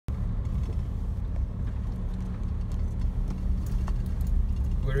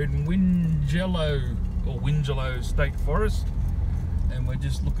We're in Wingello State Forest, and we're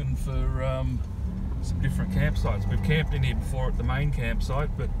just looking for some different campsites. We've camped in here before at the main campsite,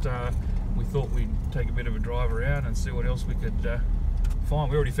 but we thought we'd take a bit of a drive around and see what else we could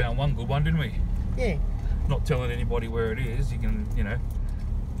find. We already found one good one, didn't we? Yeah. Not telling anybody where it is. You can, you know,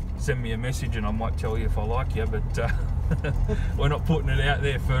 send me a message and I might tell you if I like you, but we're not putting it out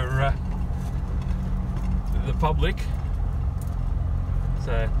there for the public.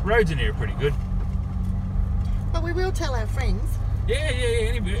 So roads in here are pretty good. But we will tell our friends. Yeah.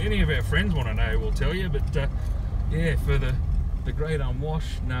 Any of our friends want to know, we'll tell you. But yeah, for the great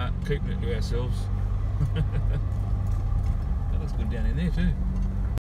unwashed, nah, keeping it to ourselves. That looks good down in there too.